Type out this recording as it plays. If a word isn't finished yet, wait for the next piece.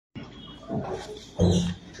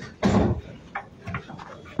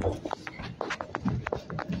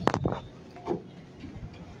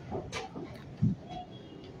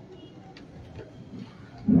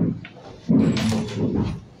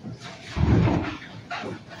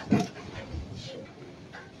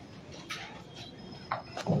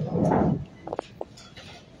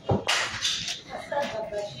Kassaga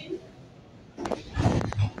Bashir.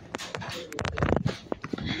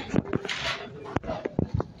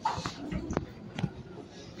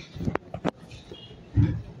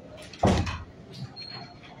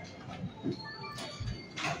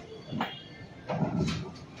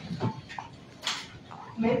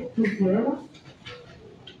 Made together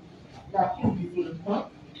that you did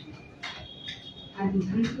and is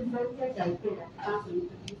represented and paid as an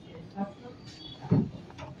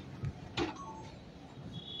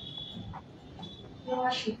Your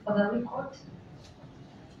Worship, for the record,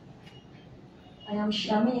 I am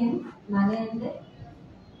Shamin Malende.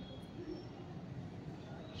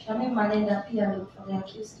 Shamin Malende appearing for the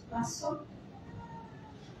accused person.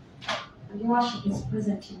 And Your Worship is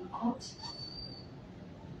present in court.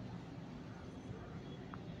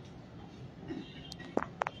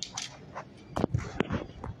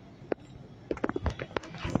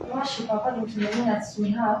 Your Worship, according to the minutes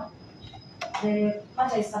we have, the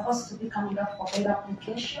matter is supposed to be coming up for bail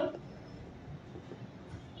application.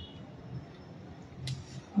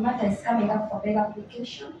 The matter is coming up for bail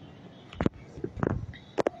application.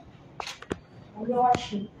 And Your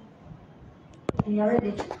Worship, we are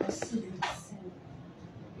ready to proceed with the same.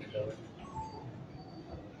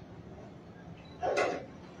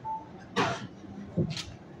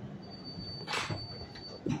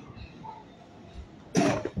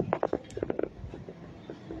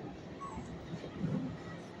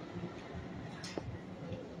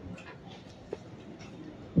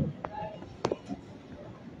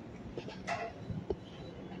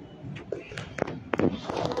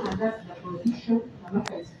 and that's the position. The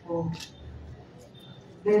matter is for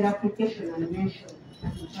their application and mention.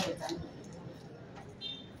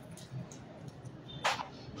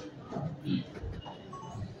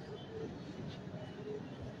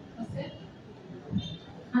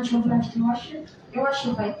 Much obliged, Your Worship. Your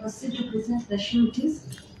Worship, I proceed to present the sureties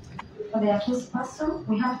for the accused person.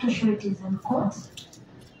 We have two sureties in court.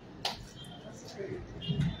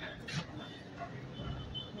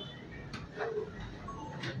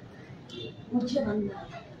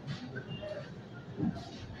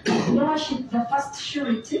 Your Worship, the first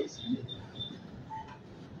surety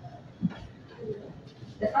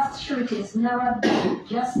is Narad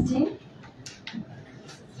Justin.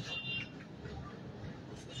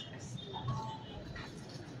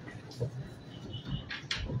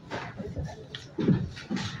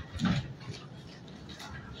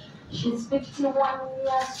 She's 51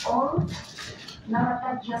 years old.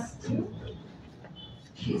 Narada Justin.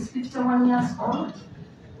 She's 51 years old.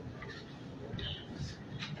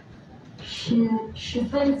 She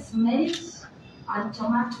vends maize and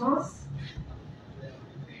tomatoes.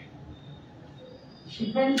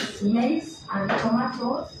 She vends maize and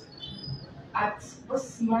tomatoes at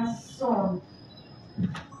Busia Zone.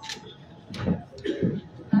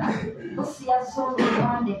 Busia Zone in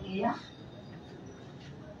Rwanda.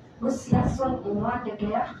 Busia Zone in Rwanda,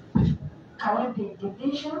 Kawempe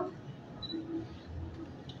Division,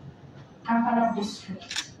 Kampala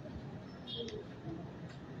District.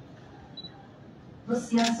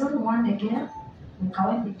 Busia Zone, Rwanda, in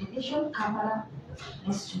Kawempe Division, Kampala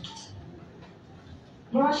District.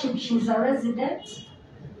 Your Worship, she's a resident.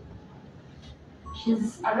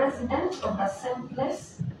 She's a resident of the same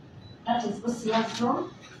place, that is Busia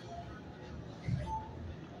Zone.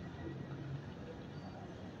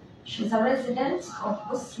 She's a resident of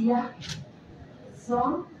Busia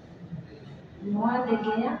Zone,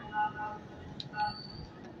 Rwanda.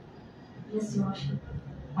 Yes, Your Worship.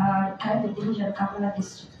 Kawempe Division, Kampala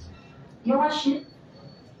District. Your Worship,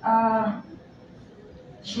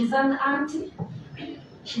 she's an auntie.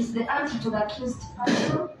 She's the auntie to the accused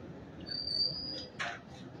person.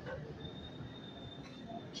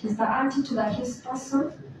 She's the auntie to the accused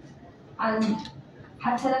person. And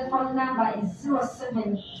her telephone number is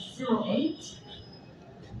 0708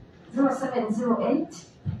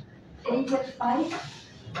 885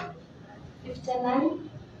 59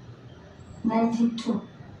 92.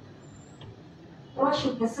 Your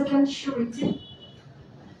Worship, the second surety.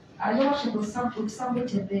 Your Worship, we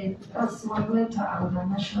submitted the one letter of the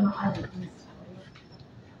national ID.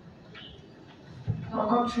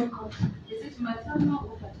 Court record. Is it maternal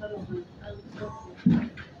or paternal?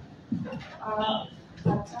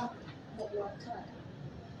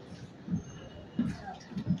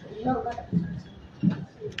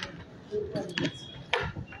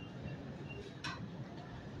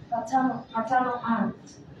 Paternal aunt.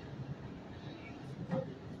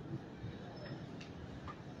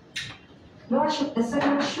 Your Worship, the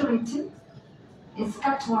second surety is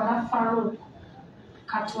Katwala Farouk.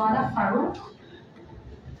 Katwala Farouk.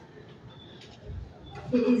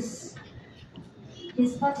 He's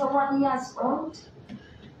 31 years old.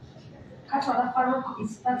 Katwala Farouk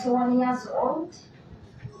is 31 years old.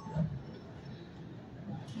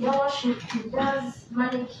 Your Worship, he does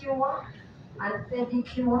manicure and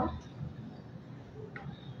pedicure.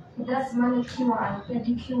 He does manicure and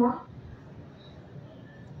pedicure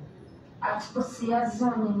at Busia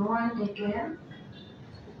Zone in Wandegea.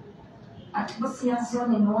 At Busia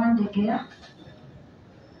Zone in Wandegea,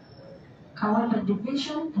 Kawempe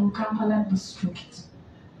Division in Kampala District.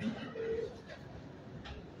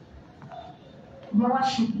 Your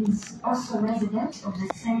Worship is also resident of the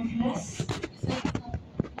same place.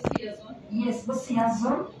 Yes, Busia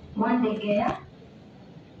Zone, Wandegea,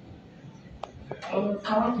 in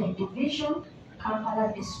Kawempe Division,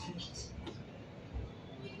 Kampala District.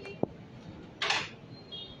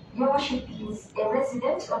 Your Worship is a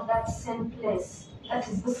resident of that same place. That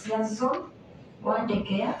is Busia Zone,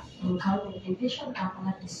 Wandegea, in Kawempe Division,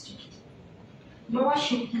 Kampala District. Your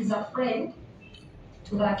Worship is a friend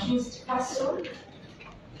to the accused person.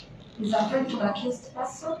 Is a friend to the accused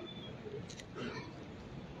person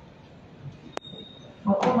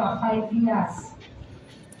for over 5 years.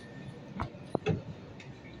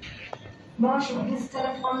 Your Worship, his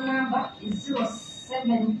telephone number is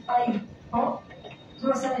 0754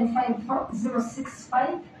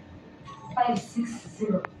 065 560.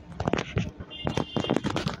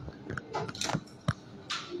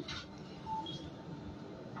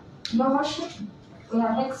 Your Worship, we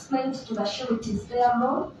have explained to the sureties their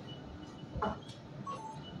role.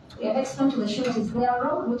 We have explained to the sureties their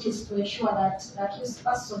role, which is to ensure that the accused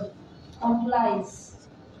person complies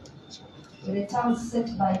with the terms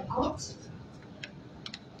set by court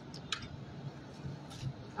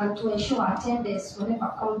and to ensure attendance whenever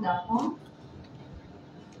called upon.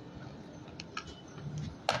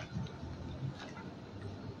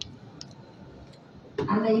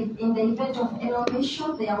 And in the event of any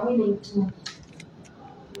omission, they are willing to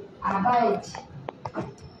abide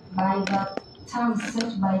by the terms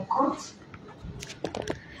set by court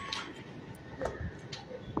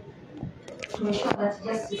to ensure that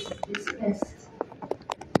justice is dispensed.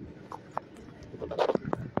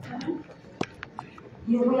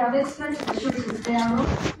 We have explained to the sureties their role,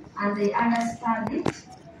 and they understand it,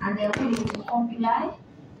 and they are willing to comply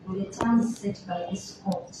with the terms set by this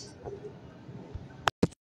court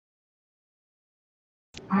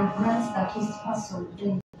and grants the accused person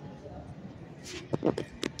bail.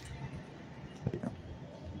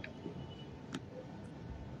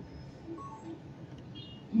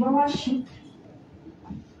 Your Worship,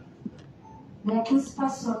 the accused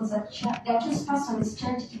person is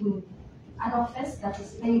charged with an offense that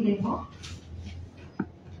is bailable.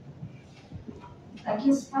 The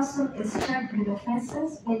accused person is charged with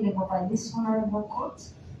offenses bailable by this honorable court.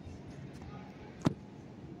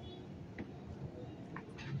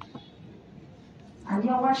 And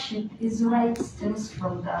Your Worship, his right stems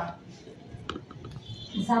from the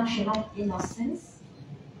presumption of innocence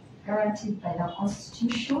guaranteed by the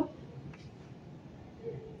Constitution.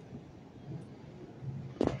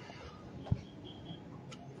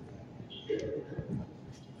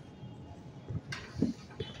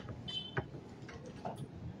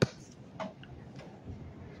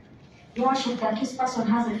 Your Worship, the accused person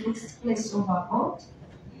has a fixed place over board.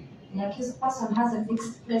 The accused person has a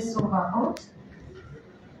fixed place over board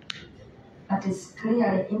that is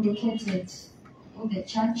clearly indicated in the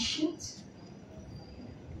charge sheet.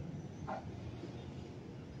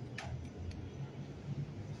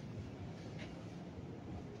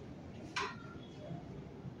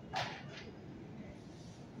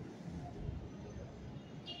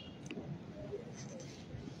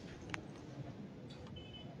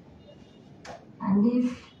 And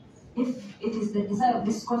if it is the desire of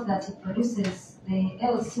this court that he produces the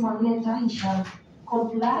LC1 letter, he shall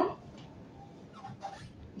comply.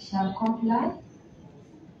 He shall comply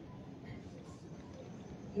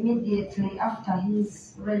immediately after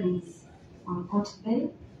his release on court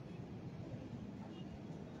bail.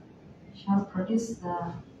 Shall produce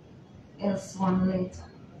the LC1 letter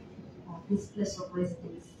of his place of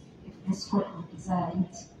residence if this court would desire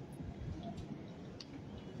it.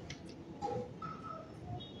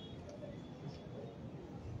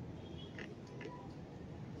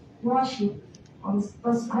 Your Worship, on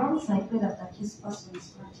those grounds, I pray that the accused person is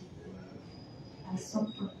granted bail. I so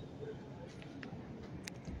pray.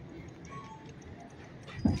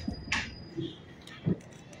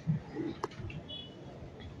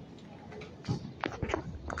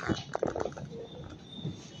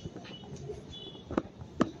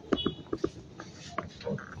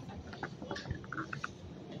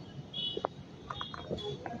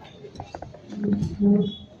 Our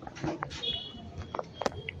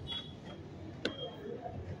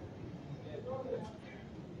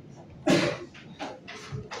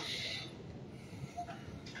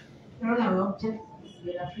object is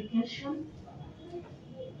verification.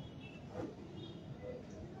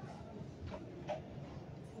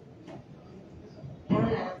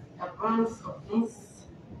 The grounds of this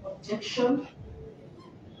objection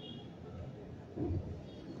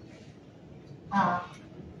are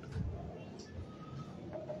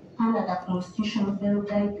under the constitutional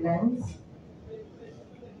guidelines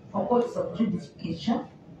for courts of judicature,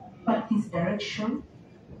 practice direction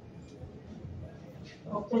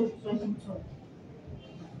of 2022.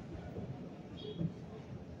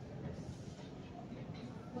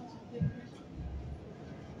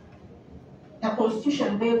 The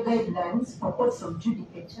constitution guidelines for courts of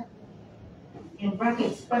judicature, in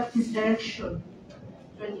brackets, practice direction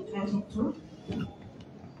 2022.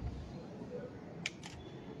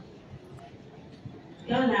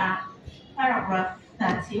 On paragraph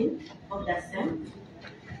 13 of the same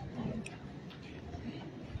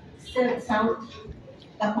sets out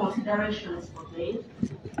the considerations for bail.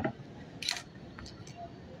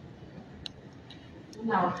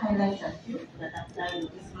 Now highlight a few that apply in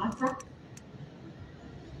this matter.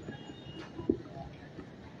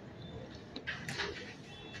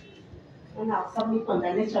 And now submit on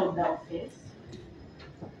the nature of the offense.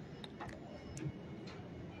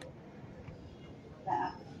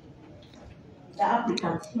 The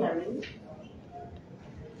applicant's hearing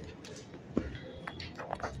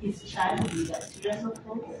is charged with a serious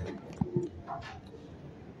offense.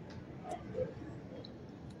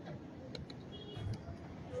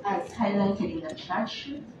 As highlighted in the charge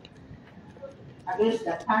sheet, against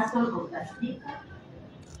the person of the speaker,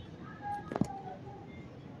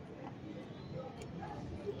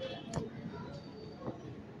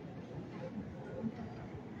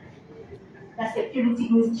 the security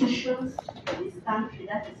institutions of this country,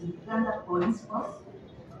 that is Uganda Police Force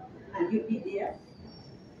and UPDF,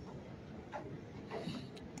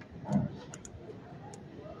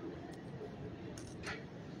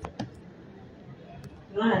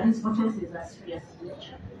 these offenses are serious in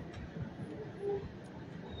nature.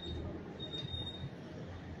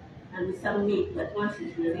 And we submit that once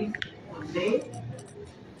it's released on bail,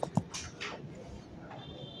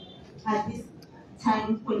 at this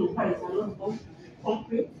time when inquiries are not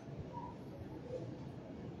complete,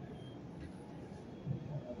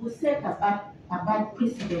 we set a bad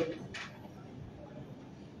precedent.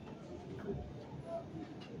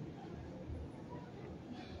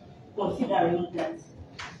 Considering that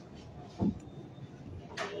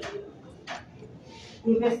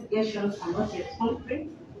investigations are not yet concrete,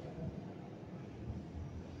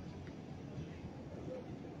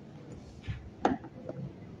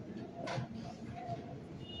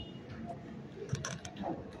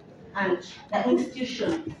 and the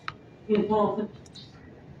institutions involved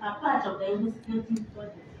are part of the investigative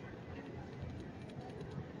process.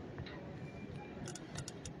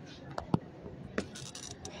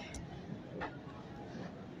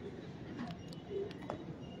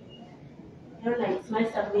 It's my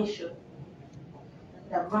submission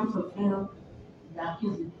that the grant of bail the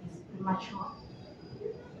accused is premature,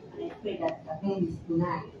 and I pray that the bail is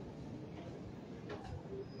denied.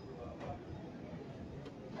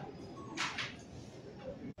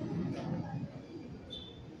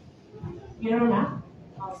 Your Honor,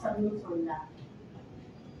 I'll submit on the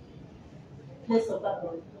place of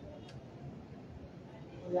abode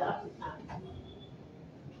on the applicant.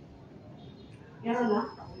 Your Honor,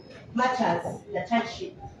 matters the charge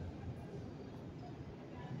sheet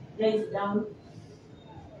lays down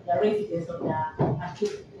the residence of the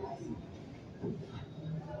accused.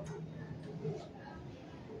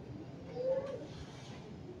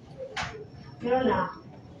 Your Honor,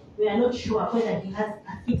 we are not sure whether he has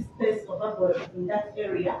a fixed place of abode in that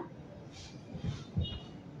area.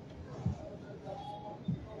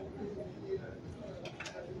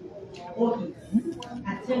 Or his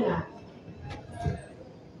antenna.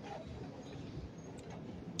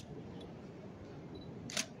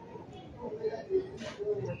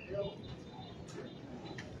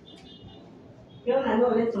 Your Honor, no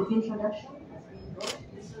letter of introduction has been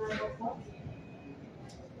brought.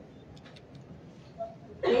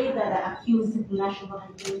 Either the accused national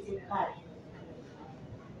identity card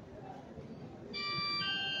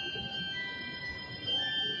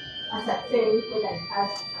ascertain whether it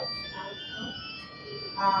has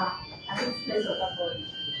a fixed place of abode.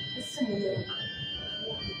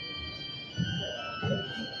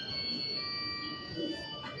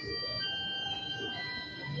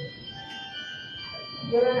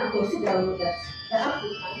 Your Honor, considering that The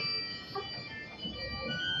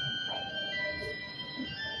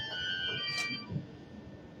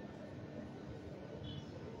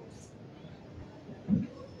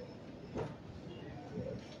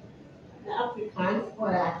African or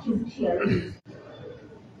the accused here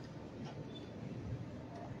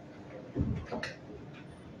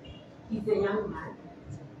is a young man.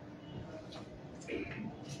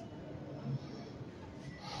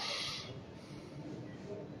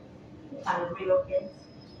 Can relocate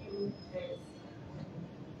in place,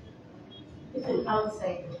 even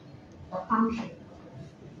outside the country.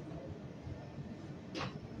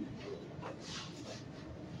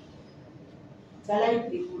 The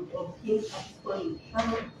likelihood of him absconding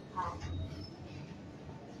travel is high.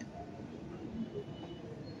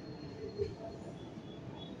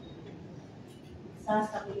 It's our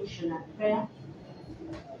submission and prayer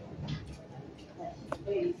that his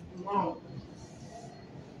way is denied.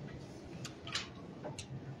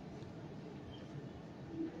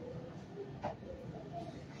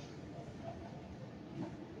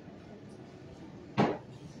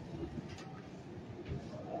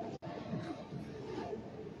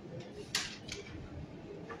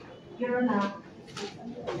 Here now.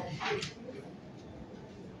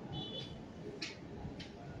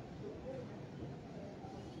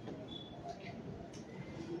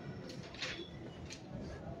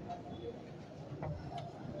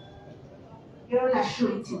 Here on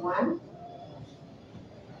surety one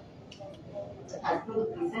that has been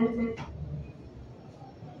presented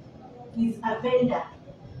is a vendor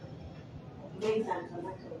of maize and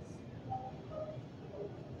tomatoes.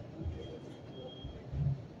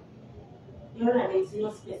 There is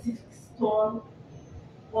no specific store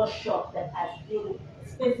or shop that has been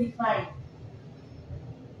specified.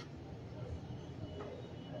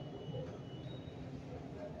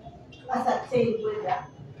 To ascertain whether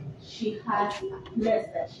she has a place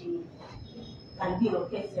that she can be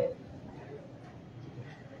located.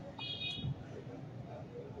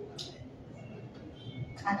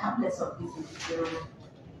 At her place of visit.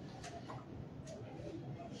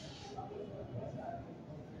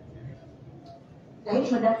 The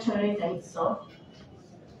introductory letter itself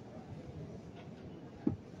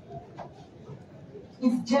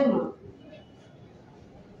is general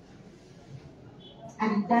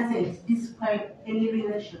and it doesn't describe any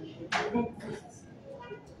relationship that exists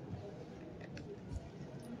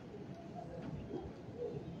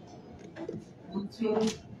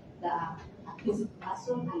between the accused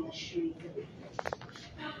person and the surety.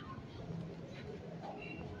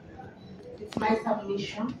 It's my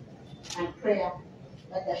submission and prayer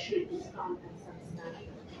that the surety is found and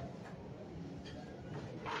substantial.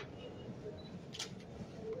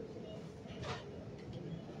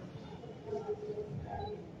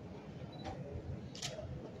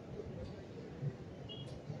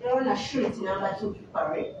 We're on a surety number 2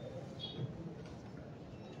 preparatory,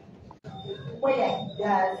 where he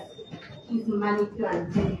does his manicure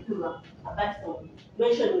and pedicure, apart from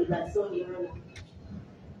mentioning that so Your Honor.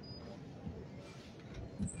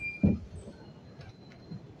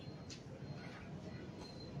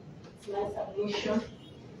 It's my submission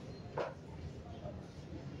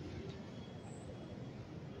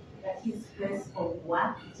that his place of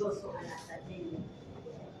work is also an ascertainment.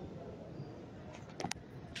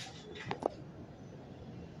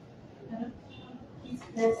 His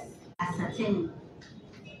place ascertained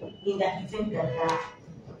in the event that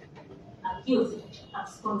the accused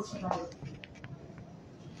absconds travel.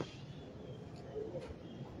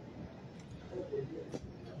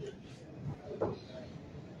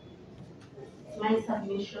 My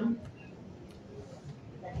submission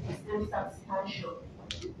that is unsubstantial.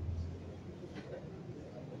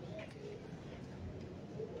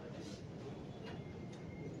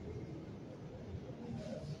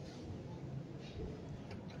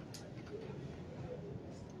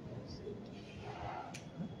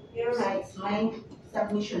 Here writes my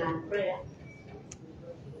submission and prayer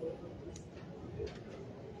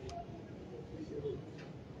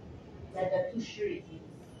that the two sureties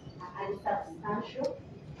are unsubstantial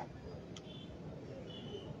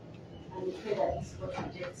and we pray that this court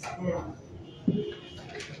rejects them.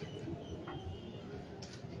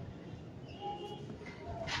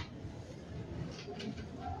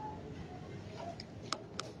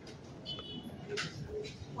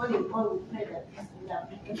 All in all, we pray that this will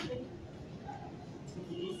application to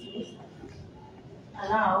be dismissed.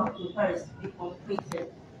 Allow inquiries to be completed.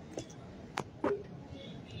 We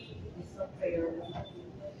so pray, Your Honor.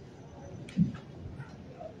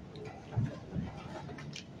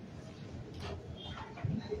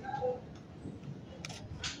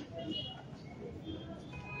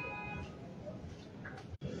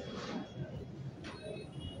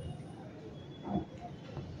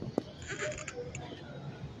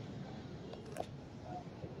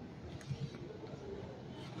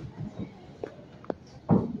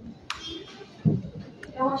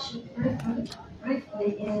 Worship,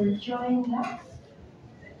 briefly enjoying that.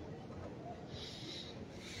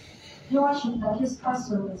 Your Worship, the accused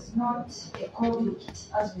person is not a convict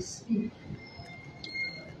as we speak.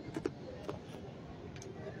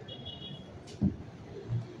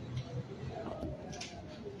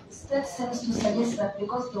 State seems to suggest that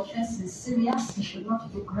because the offense is serious, he should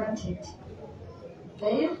not be granted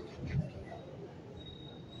bail.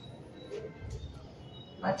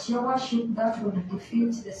 But Your Worship, that would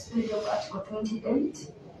defeat the spirit of Article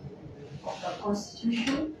 28 of the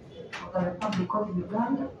Constitution of the Republic of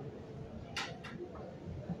Uganda,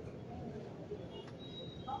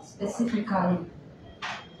 specifically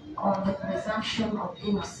on the presumption of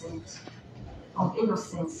innocence.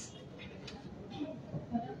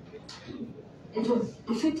 It would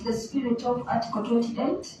defeat the spirit of Article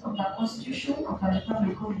 28 of the Constitution of the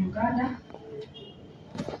Republic of Uganda,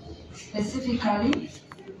 specifically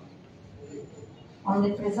on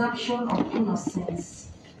the presumption of innocence.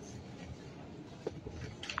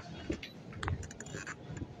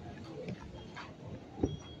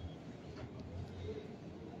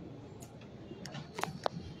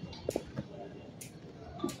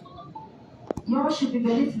 Your Worship,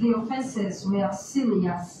 even if the offences were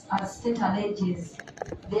serious as state alleges,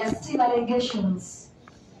 there are still allegations.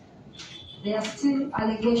 There are still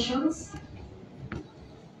allegations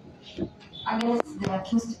against the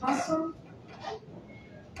accused person,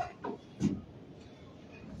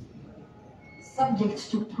 subject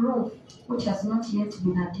to proof which has not yet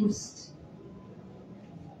been adduced.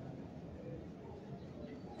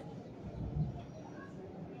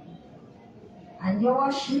 And Your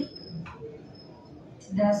Worship,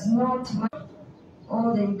 it does not matter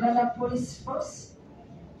or the Uganda Police Force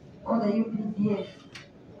or the UPDF.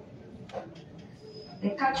 The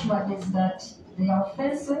catchword is that they are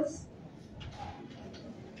offences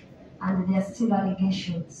and there are still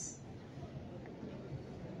allegations.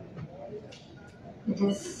 It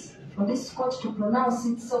is for this court to pronounce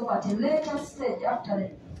itself at a later stage after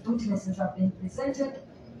the witnesses have been presented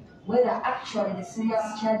whether actually the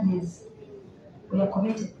serious charges were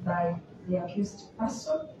committed by the accused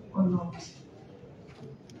person or not.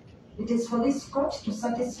 It is for this court to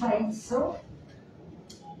satisfy itself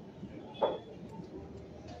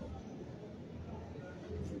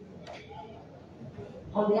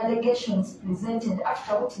on the allegations presented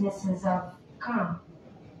after witnesses have come.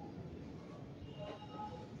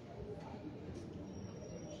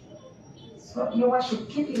 So, Your Worship,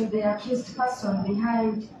 keeping the accused person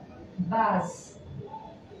behind bars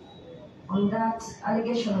on that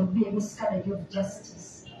allegation would be a miscarriage of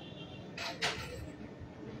justice.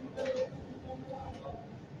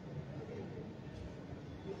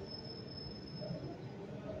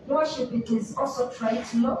 Your Worship, it is also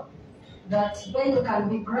trite law that bail can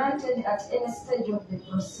be granted at any stage of the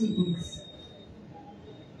proceedings.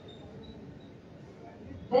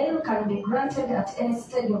 Bail can be granted at any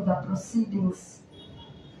stage of the proceedings.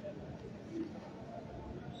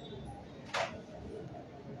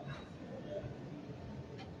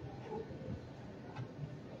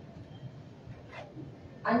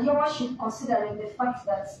 And Your Worship, considering the fact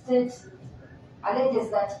that state alleges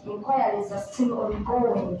that inquiries are still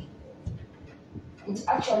ongoing, it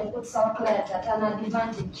actually puts our client at an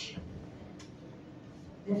advantage.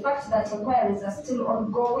 The fact that inquiries are still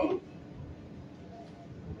ongoing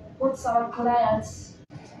puts our clients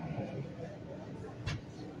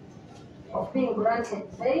of being granted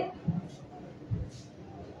bail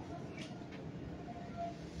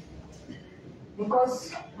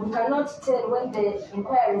because we cannot tell when the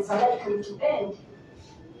inquiries are likely to end.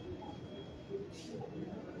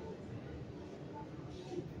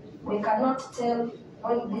 We cannot tell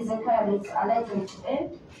when these inquiries are likely to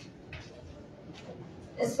end,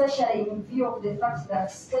 especially in view of the fact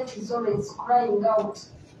that state is always crying out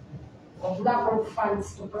of lack of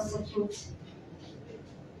funds to prosecute,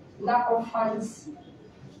 lack of funds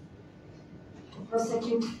to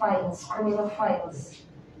prosecute files, criminal files,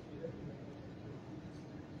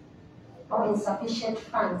 or insufficient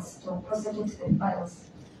funds to prosecute the files.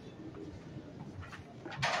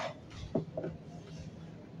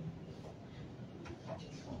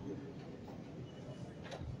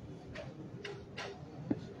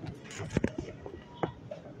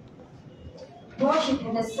 Your Worship,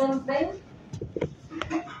 in the same vein,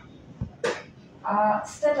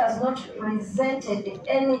 state has not presented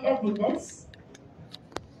any evidence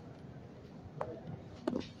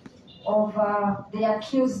of the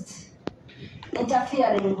accused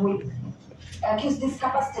interfering with, accused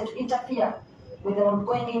discapacity to interfere with the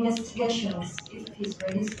ongoing investigations if he is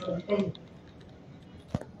released on bail.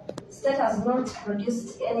 State has not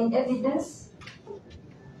produced any evidence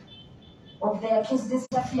of the accused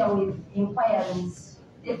disappear with inquiries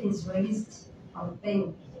if he's released on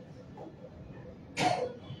bail.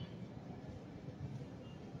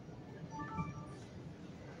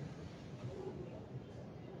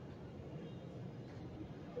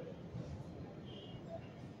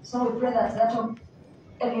 So we pray that that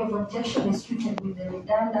area of objection is treated with the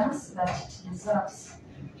redundancy that it deserves.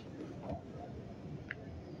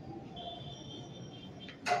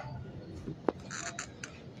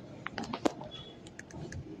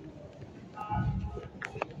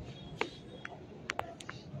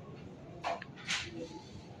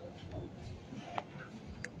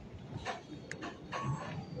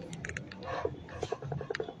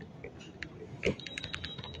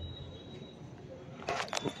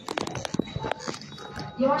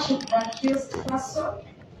 Your Worship, the accused person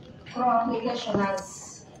through application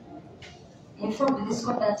has informed this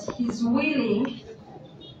court that he is willing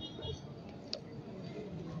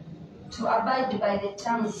to abide by the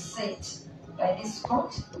terms set by this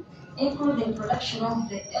court, including production of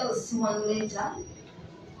the LC1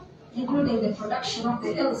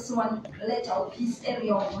 letter, of his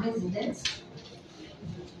area of residence,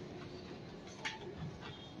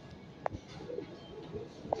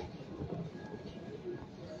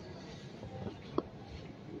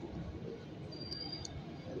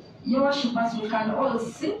 Your Worship, as we can all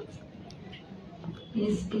see,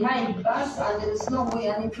 is behind bars and there is no way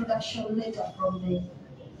an introduction letter from the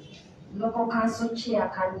local council chair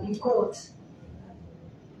can be got.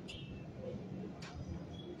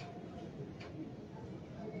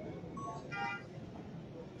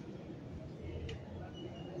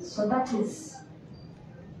 So that is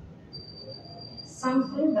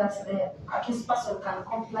something that the accused person can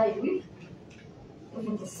comply with if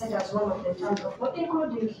it is set as one of the terms of court,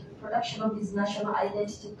 including production of his national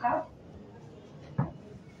identity card,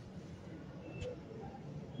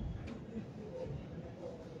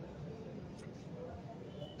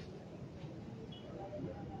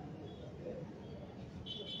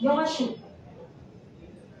 Your Worship,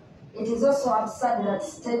 it is also absurd that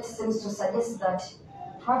state seems to suggest that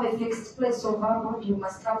to have a fixed place of abode, you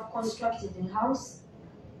must have constructed a house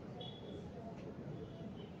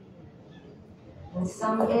in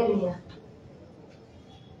some area.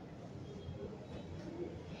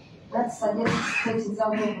 That suggests state is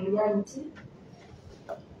out of reality.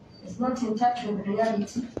 It's not in touch with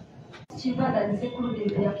reality. Cheaper than including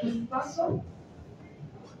the accused person.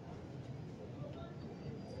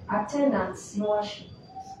 Attendance, Your Worship.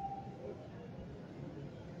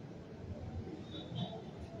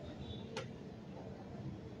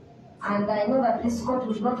 And I know that this court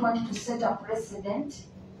would not want to set a precedent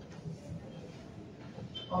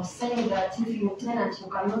of saying that if you're a tenant, you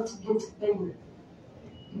cannot get bail.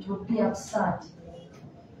 It would be absurd.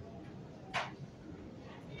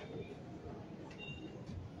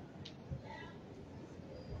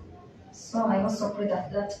 So I also pray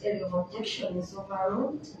that that area of objection is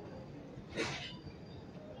overruled.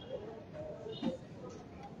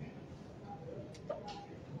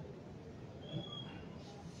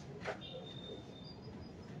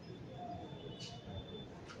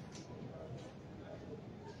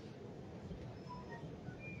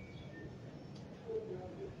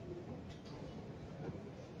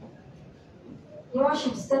 Your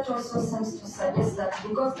Worship, state also seems to suggest that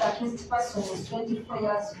because the accused person is 24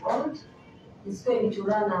 years old, he's going to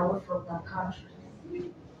run away from the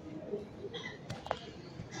country.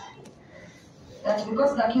 That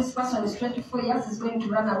because the accused person is 24 years, he's going to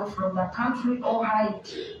run away from the country or hide.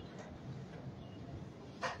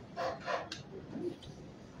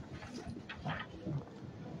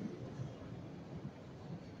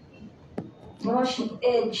 Your Worship,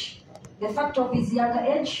 age. The fact of his younger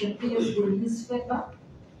age should be used in his favor.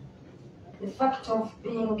 The fact of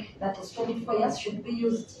being that is 24 years should be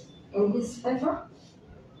used in his favor.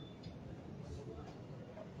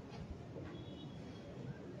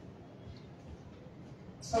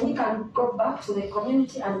 So he can go back to the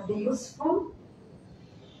community and be useful,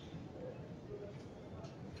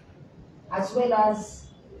 as well as,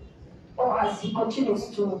 or as he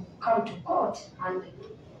continues to come to court and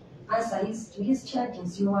answer to his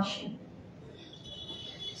charges, Your Worship.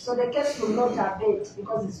 So the case will not abate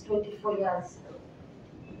because it's 24 years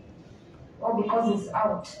or because he's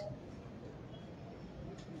out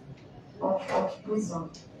of prison.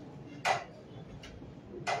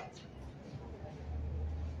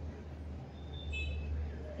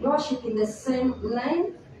 Your Worship, in the same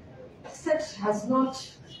line, state has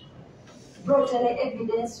not brought any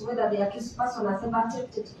evidence whether the accused person has ever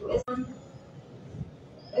attempted to enter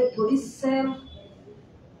a police cell,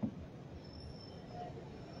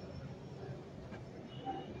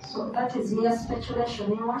 so that that is mere speculation,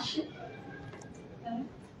 Your Worship.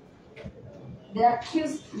 The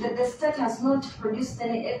accused, the state has not produced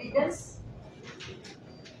any evidence.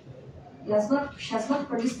 She has not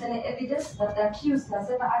produced any evidence that the accused has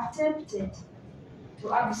ever attempted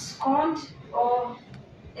to abscond or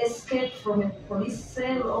escape from a police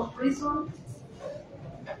cell or prison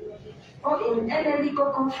or in any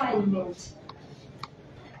legal confinement.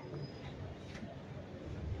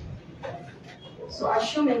 So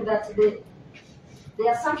assuming that the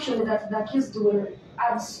assumption that the accused will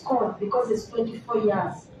abscond because it's 24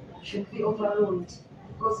 years should be overruled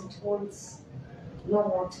because it holds no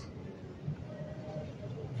water.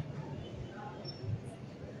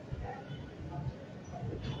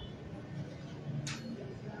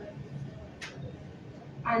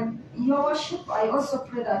 And Your Worship, I also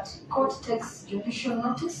pray that court takes judicial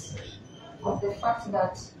notice of the fact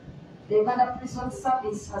that the Uganda Prison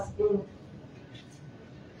Service has been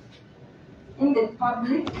in the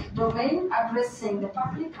public domain addressing the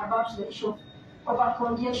public about the issue of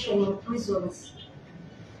overcongestion in prisons.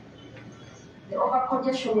 The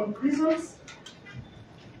overcongestion in prisons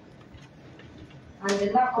and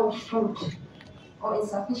the lack of food or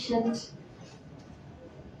insufficient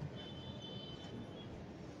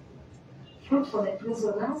food for the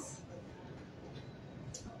prisoners.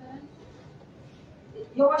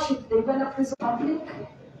 Your Worship, the Uganda Prison public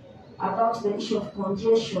about the issue of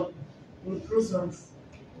congestion in prisons.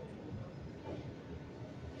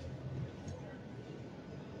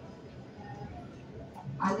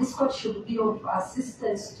 And this court should be of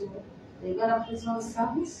assistance to the Uganda Prison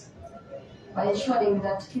Service by ensuring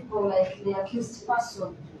that people like the accused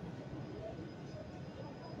person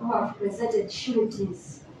who have presented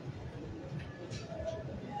sureties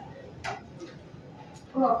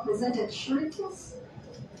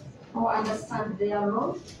who understand their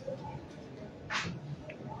role.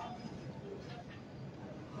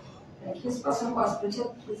 Like this person who has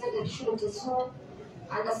presented sureties who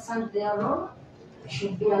understand their role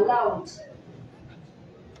should be allowed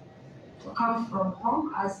to come from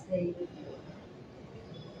home as they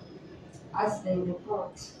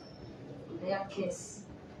report their case.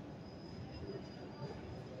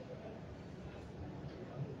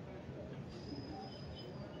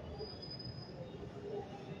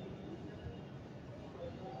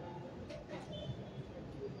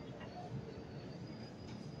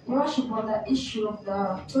 Your Worship, on the issue of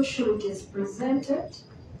the two sureties presented,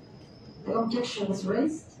 the objections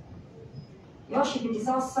raised, Your Worship, it is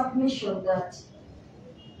our submission that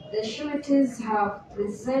the sureties have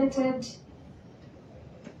presented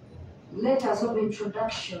letters of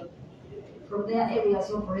introduction from their areas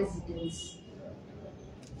of residence.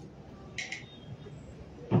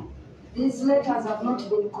 These letters have not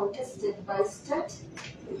been contested by state.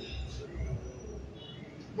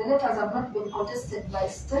 The letters have not been contested by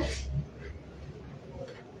state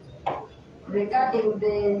regarding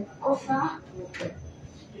the author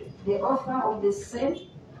of the same,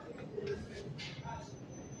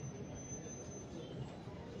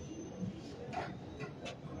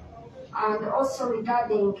 and also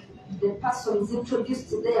regarding the persons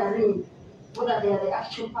introduced therein, whether they are the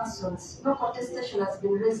actual persons. No contestation has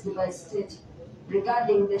been raised by state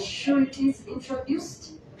regarding the sureties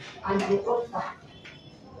introduced and the author.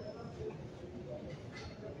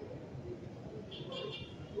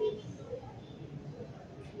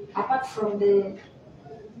 Apart from the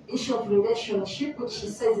issue of relationship, which she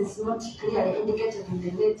says is not clearly indicated in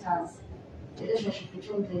the letters, the relationship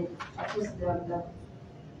between the accused and the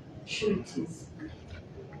sureties.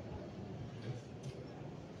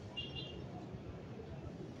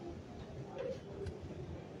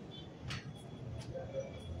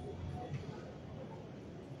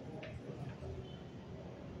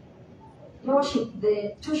 Your Worship,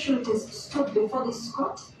 the two sureties stood before this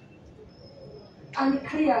court and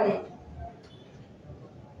clearly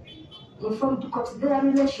informed the court their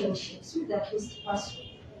relationships with the accused person.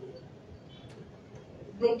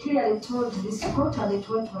 They clearly told this court, and it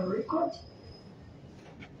went on record,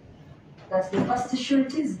 that the first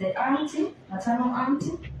surety is the auntie, maternal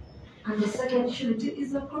auntie, and the second surety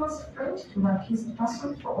is a close friend to the accused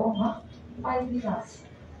person for over 5 years.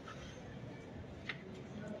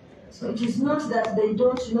 So it is not that they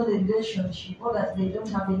don't know the relationship or that they don't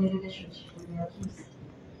have any relationship with the accused.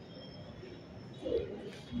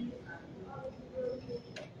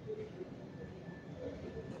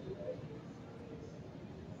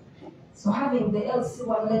 So having the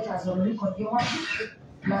LC1 letters on record, Your Worship,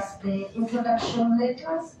 plus the introduction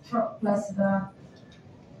letters, plus the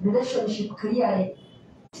relationship clearly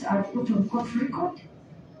are put on court record,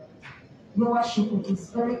 Your Worship, it is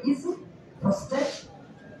very easy for state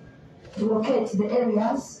to locate the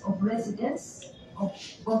areas of residence of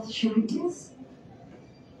both sureties.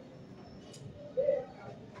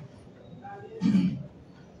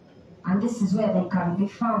 And this is where they can be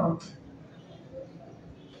found.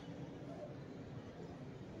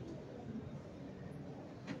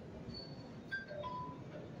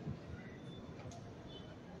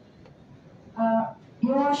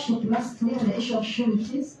 Your Worship, lastly, on the issue of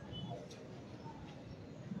sureties,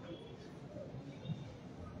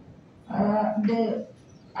 the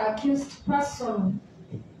accused person,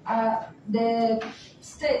 the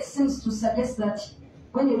state seems to suggest that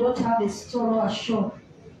when you don't have a store or a shop,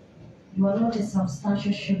 you are not a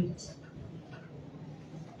substantial surety.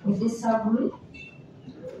 We disagree.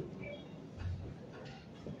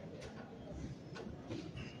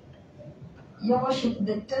 Your Worship,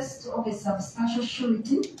 the test of a substantial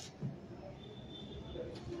surety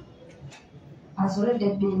has already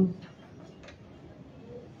been,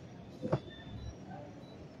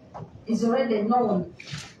 is already known,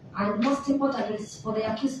 and most importantly is for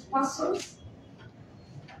the accused persons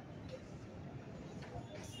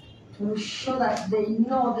to show that they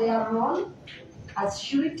know their role as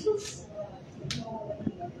sureties.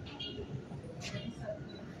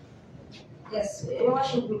 Yes, Your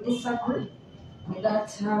Worship, we disagree with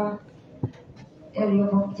that area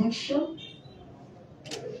of objection,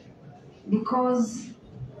 because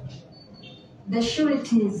the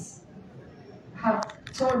sureties have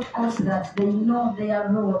told us that they know their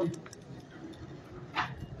role,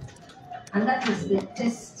 and that is the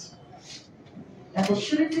test, that the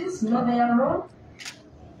sureties know their role,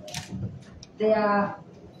 they are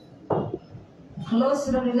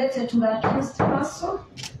closely related to the accused person,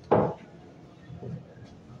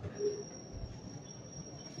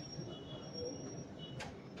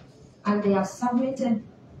 and they have submitted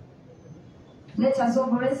letters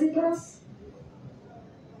of residence.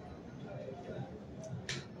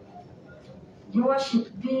 Your Worship,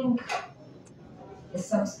 being a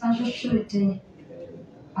substantial surety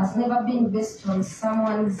has never been based on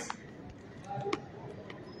someone's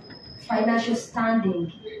financial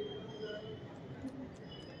standing.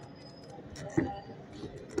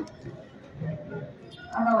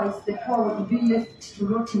 Otherwise, the poor would be left to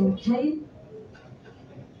rot in jail.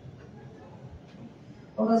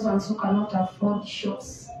 All those ones who cannot afford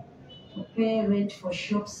shops, to pay rent for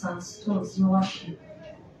shops and stores, Your Worship.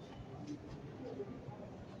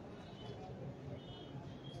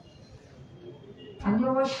 And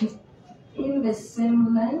Your Worship, in the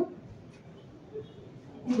same line,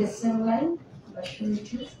 the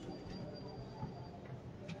sureties,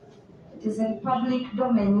 it is in public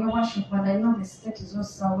domain, Your Worship, and I know the state is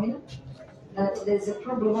also aware that there's a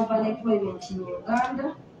problem of unemployment in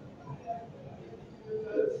Uganda.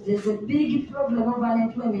 There's a big problem of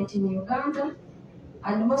unemployment in Uganda,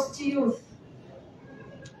 and most youth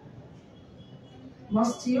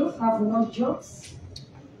have no jobs.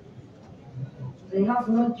 They have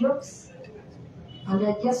no jobs, and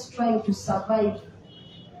they're just trying to survive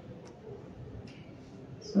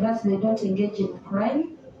so that they don't engage in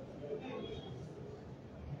crime.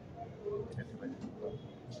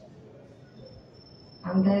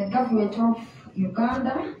 And the government of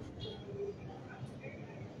Uganda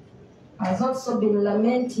has also been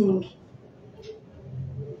lamenting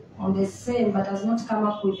on the same, but has not come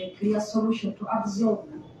up with a clear solution to absorb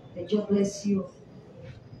the jobless youth.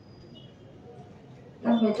 The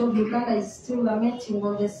government of Uganda is still lamenting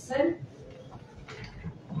on the same.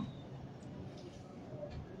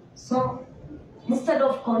 So instead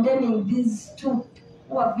of condemning these two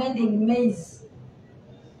who are vending maize,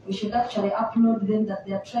 we should actually applaud them that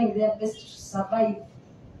they are trying their best to survive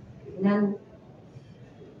in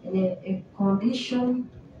a condition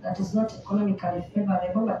that is not economically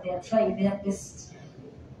favorable, but they are trying their best.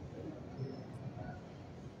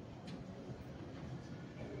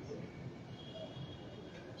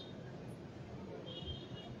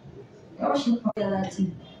 That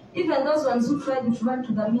even those ones who tried to run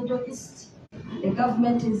to the Middle East, the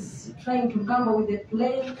government is trying to gamble with the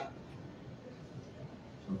plane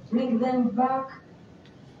to bring them back.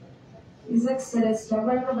 His Excellency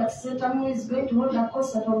Robert Sentamu is going to hold a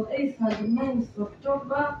concert on 8th and 9th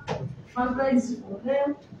October, fundraise for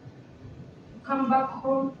them to come back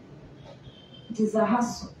home. It is a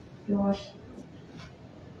hassle, Your Worship.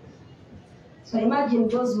 So imagine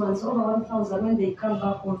those ones, over 1,000, when they come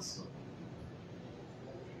back also.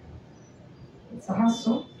 It's a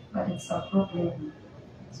hassle, but it's a problem.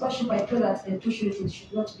 So Worship, I pray that the two sureties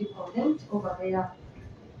should not be condemned over their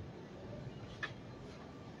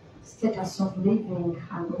status of living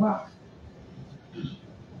and work.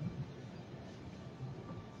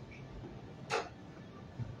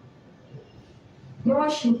 Your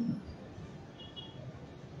worship,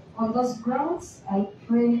 on those grounds, I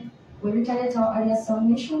pray we reiterate our earlier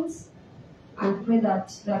submissions and pray that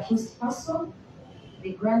the accused person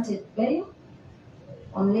be granted bail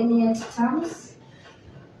on lenient terms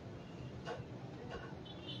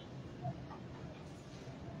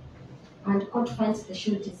and court finds the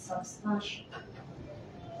surety substantial.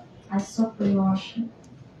 I so pray, Your worship.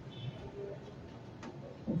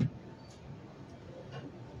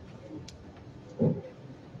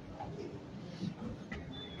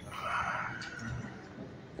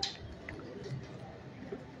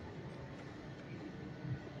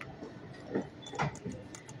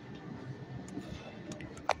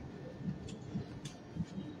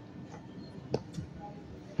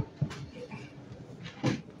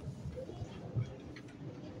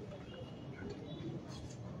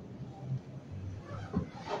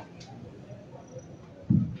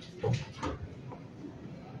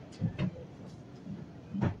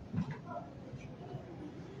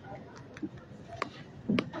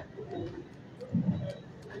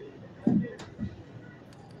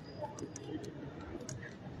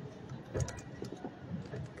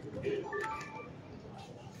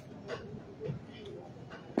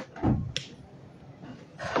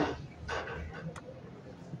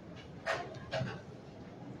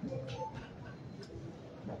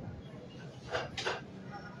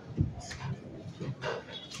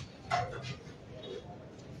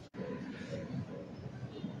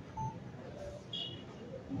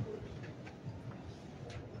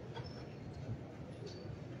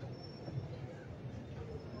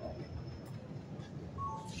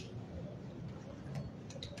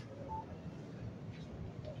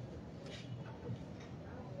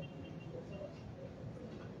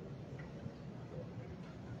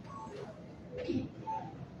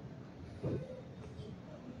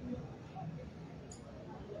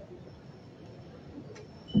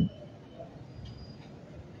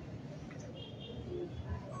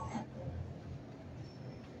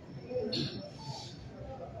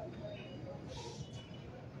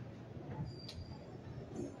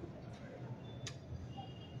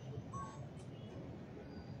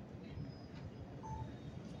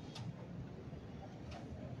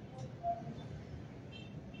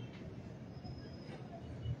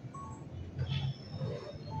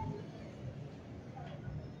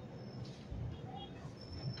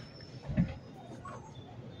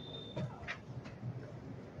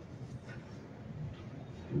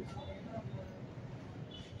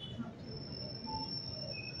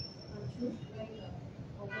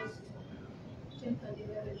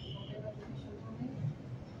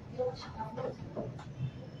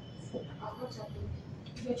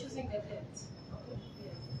 You're choosing the date. Okay.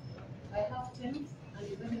 Yes. I have 10th and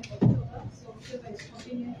 11th of October, so whichever is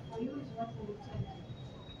convenient for you is what we will tell you.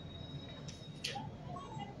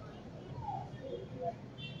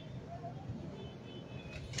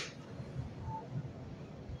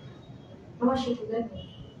 Your worship, 11.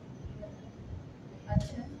 At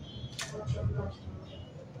 10. What's your blood?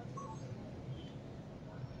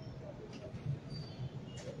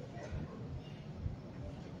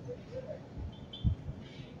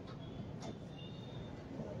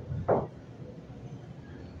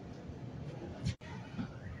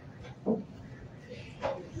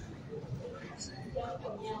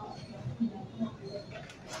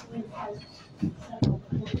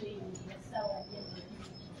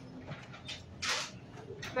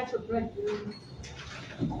 Cut your blood.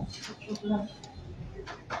 Cut your blood.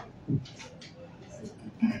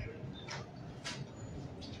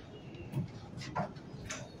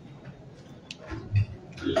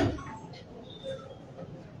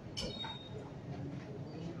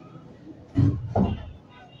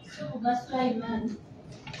 So that's why, man.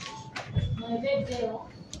 My birthday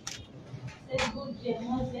said good day,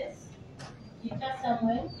 Moses, Gita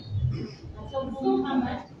Samuel, Atobu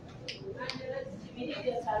Muhammad,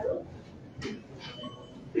 Jimmy Saru,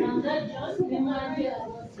 and that just reminded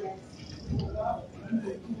about yes.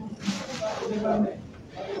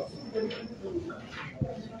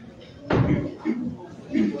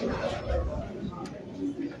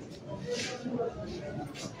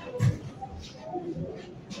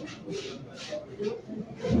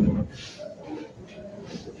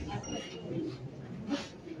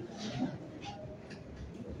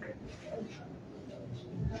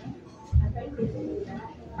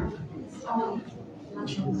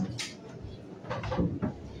 Not your blood.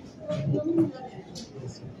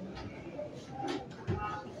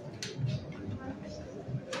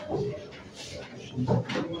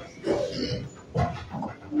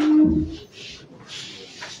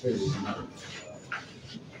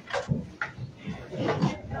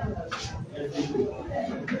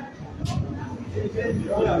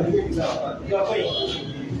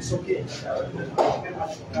 It's okay.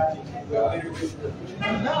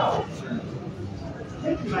 Now,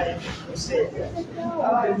 say,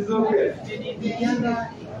 it's okay.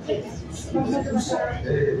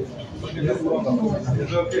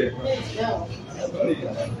 It's okay.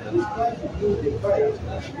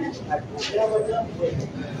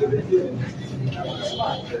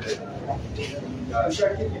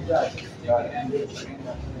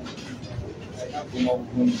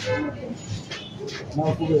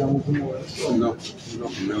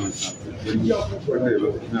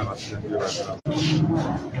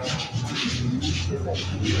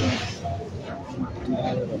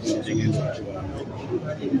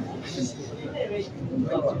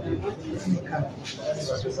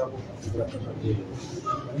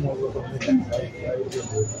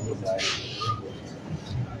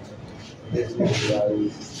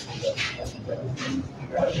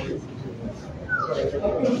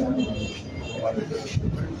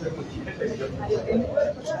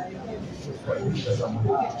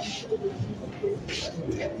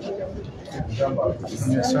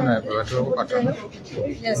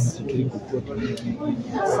 Yes.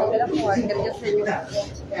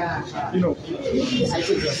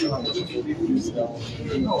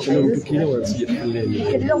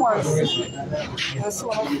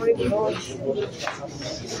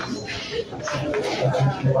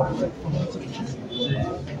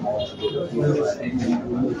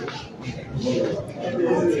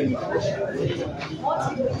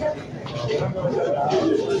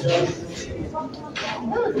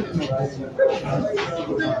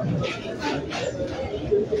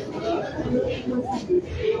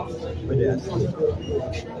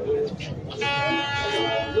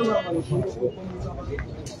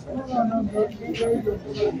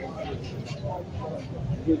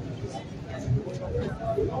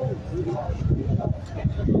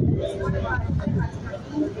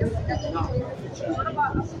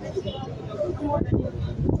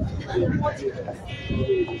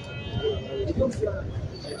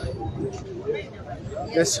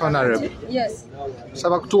 Yes, Honorable. Yes.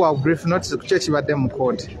 Saba kutuwa brief notice kuki ekibadde mu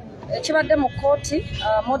kkooti. Ekibadde mu kkooti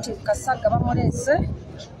motive Kassaga bamuleese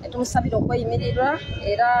tumusabira okweyimirirwa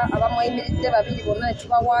era abamweyimiridde babiri bonna ne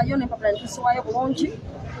tubawaayo n'empapula ne tuziwaayo bulungi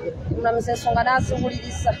omulamuzi ensonga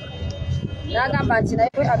n'aziwuliriza n'agamba nti naye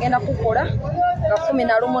agenda kukola nga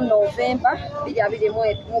 11 Novemba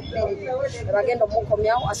 2022 bagenda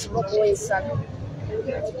omukomyawo asobole okuwa ensala.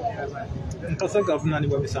 Kassaga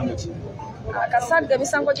avunaanibwa misango ki? Kassaga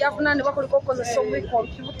emisango gyavunaanibwa kuliko okukozesa obubi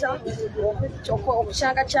kompyuta,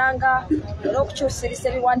 okukyangachanga n'okukyusiriza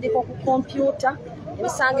ebiwandiiko ku kompyuta.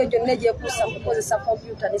 Emisango egyo gyonna egyekuusa mu kukozesa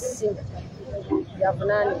kompyuta n'essimu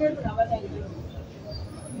gyavunaanibwa.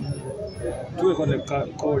 Tuweko ne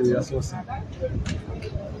kooli yasoose.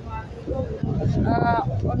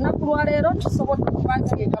 Olunaku lwa leero tusobodde okuba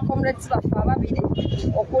nti bakomuleti baffe ababiri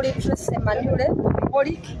okuli Tracy Emmanuel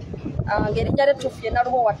Polik ng'erinnya ly'ettuufu ye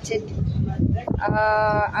Nalubo wa Teddy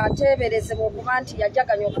ateeberezebwa okuba nti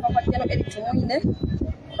yajaganya okuva kwa General Eric Mwine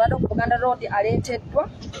olwadde ku Buganda Road aleeteddwa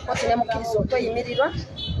kkooti n'emukkiriza okweyimirirwa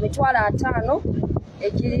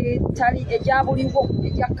 $50,000 egyabuliwo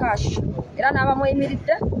egya cash era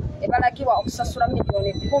n'abamweyimiridde ebalagibwa okusasula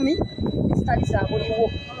 $10,000 ezitali za buliwo.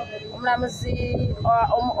 Omulamuzi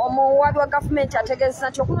omuwadi wa gavumenti ategeezezza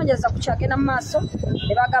nti okunoonyereza ku kyagenda mu maaso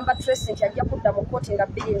ne bagamba Tracy nti ajja kudda mu kkooti nga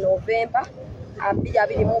 2 Novemba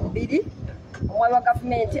 2022 omuwadi wa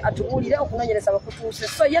gavumenti atubuulire okunoonyereza bwekutuuse.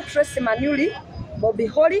 So ye Tracy Emmanuel Bobby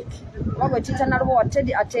Holik oba bwe tuyita Nalubo wa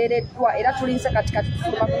Teddy ateereddwa era tulinze katikati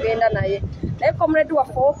tufuluma kugenda naye. Naye comrade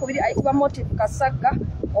waffe owokubiri ayitibwa Motive Kassaga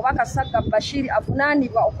oba Kassaga Bashir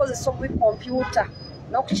avunaanibwa okukozesa obubi kompyuta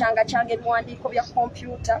n'okukyangachanga ebiwandiiko bya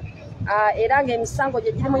kompyuta era ng'emisango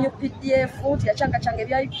gye giri mu UPDF tiyakyangachanga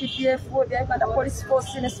ebya UPDF ebya Uganda Police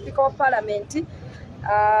Force ne Speaker wa Parliament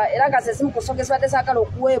era nga ze zimu ku nsonga ezibadde zaagala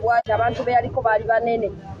okuweebwa abantu be yaliko baali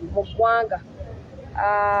banene mu ggwanga.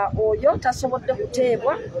 Oyo tasobodde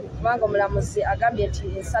kuteebwa kubanga omulamuzi agambye nti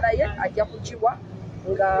ensala ye ajja kugiwa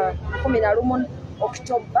nga 11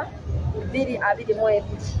 Oktoba 2022.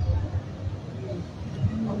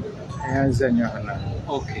 Yanzanya hana.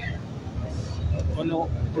 Okay. Ono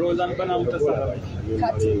Roland bana mutasala.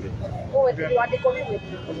 Kati owe tuwandiko biwe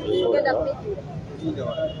tugenda kubijjula.